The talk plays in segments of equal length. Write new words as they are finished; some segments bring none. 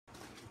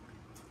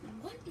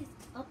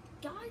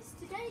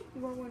Today,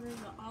 you are wondering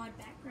the odd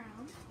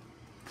background.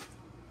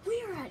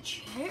 We are at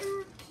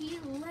Cherokee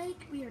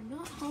Lake. We are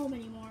not home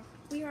anymore.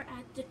 We are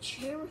at the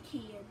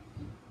Cherokee.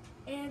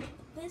 And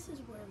this is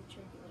where the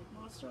Cherokee Lake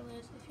monster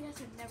lives. If you guys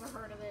have never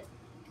heard of it,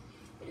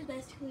 it is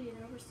basically an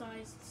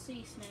oversized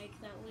sea snake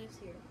that lives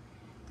here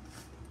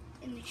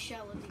in the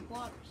shallow deep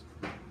waters.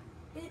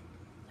 It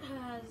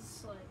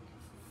has like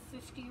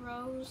 50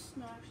 rows,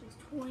 no actually it's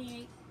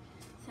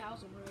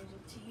 28,000 rows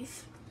of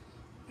teeth.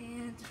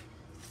 And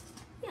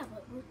yeah,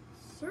 but we're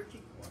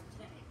searching for it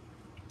today.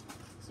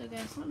 So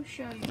guys, let me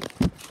show you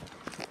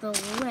the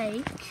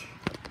lake.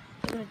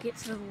 We're gonna get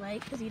to the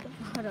lake because you don't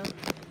know how to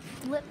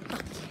flip a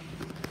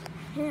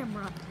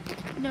camera.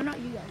 No, not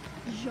you guys.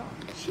 John.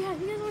 Yeah,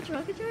 you guys watch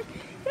Rocket George?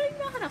 You don't even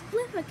know how to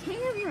flip a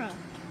camera.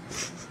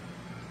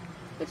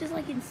 Which is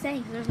like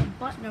insane because there's a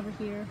button over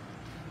here.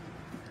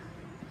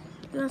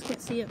 You guys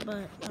can't see it,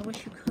 but I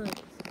wish you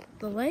could.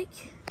 The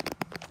lake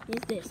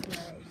is this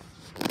way.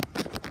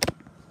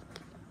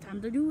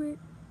 Time to do it.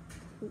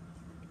 Ooh,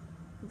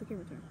 the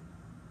camera turn.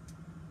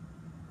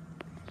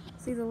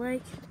 See the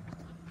lake?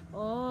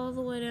 All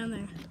the way down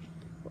there.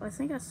 Well, I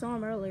think I saw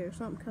him earlier.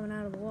 Something coming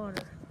out of the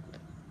water.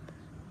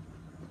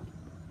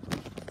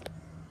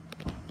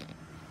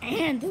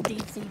 And the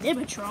deep sea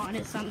Dimitron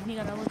is something you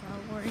gotta look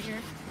out for here.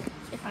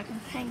 If I can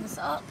hang this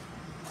up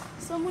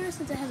somewhere,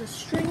 since it has a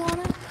string on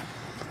it,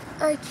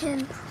 I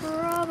can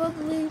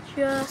probably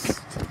just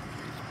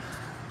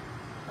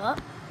up.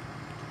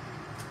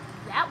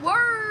 That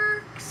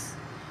works.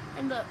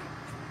 And look,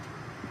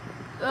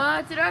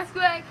 it's an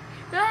earthquake.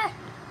 Ah.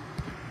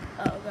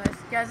 Oh,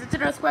 guys, it's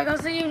an earthquake. I'll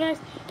see you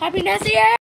next. Happy New Year.